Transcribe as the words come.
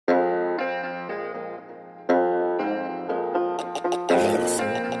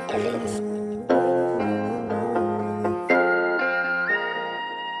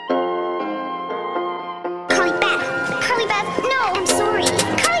Beth, no, I'm sorry.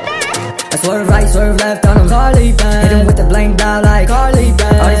 Carly Beth! I swerve right, swerve left on them. Carly Beth, hit him with the blank out like Carly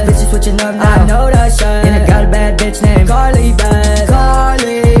Beth. All these bitches switching up now, I know that shit. And I got a bad bitch named Carly Beth.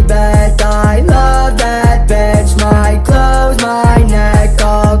 Carly Beth, I love that bitch. My clothes, my neck,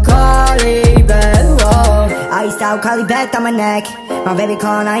 all Carly Beth, whoa. Iced out Carly Beth on my neck. My baby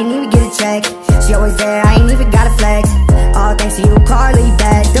calling, I ain't even get a check. She always there, I ain't even got a flex. All thanks to you, Carly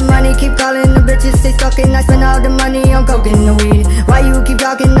Beth. The money keep calling, the bitches stay stalking. I spend all the money on coke and the weed. Why you keep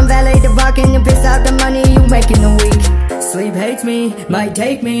talking, I'm valet the barking. You piss out the money you making a week. Sleep hates me, might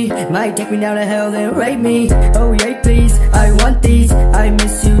take me down to hell and rape me. Oh yeah, please, I want these. I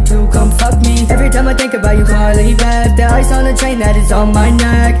miss you too, come fuck me. Every time I think about you, Carly Beth, the ice on the train that is on my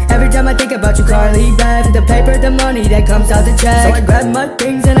neck. Every time I think about you, Carly Beth, the paper, the money that comes out the check. So I grab my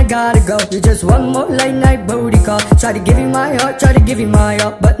things and I gotta go. You're just one more late night booty call. Try to give you my heart, try to give you my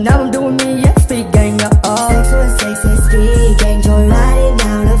all, but now I'm doing me, yeah, speed gang, Sexual, sexy, speed gang, joy riding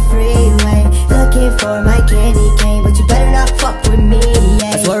down the freeway, looking for my candy cane, but you better not fuck with me,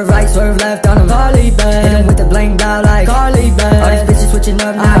 yeah. I swerve right, swerve left on them. Carly Beth, hit him with the blank out like Carly Beth. All these bitches switching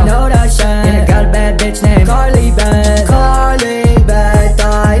up now, I know that shit. And I got a bad bitch named Carly Beth. Carly Beth,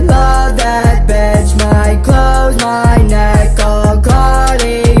 I love that bitch. My clothes, my neck, all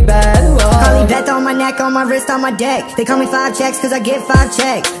Carly Beth, whoa. Carly Beth on my neck, on my wrist, on my deck. They call me 5 checks cause I get 5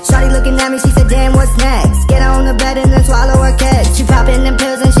 checks. Shawty looking at me, she said damn, what's next? Get on the bed and then swallow her keg. She popping them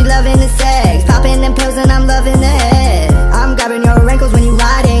pills and she loving the sex. Popping them pills and I'm loving the head. I'm grabbing your ankles when you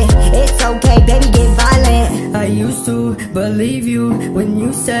ride it. It's okay, baby, get violent. I used to believe you when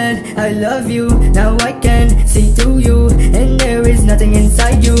you said I love you. Now I can see through you, and there is nothing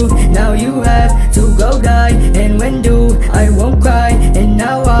inside you. Now you have to go die, and when do I won't cry. And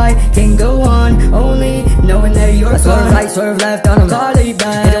now I can go on, only knowing that you're swerve right, swerve left on them. Carly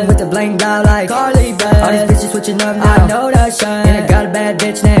Beth, hit him with the blank out like Carly Beth. All these bitches switching up now, I know that shit. And I got a bad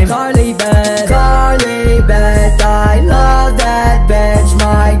bitch named Carly Beth. Carly Beth, I love that bitch.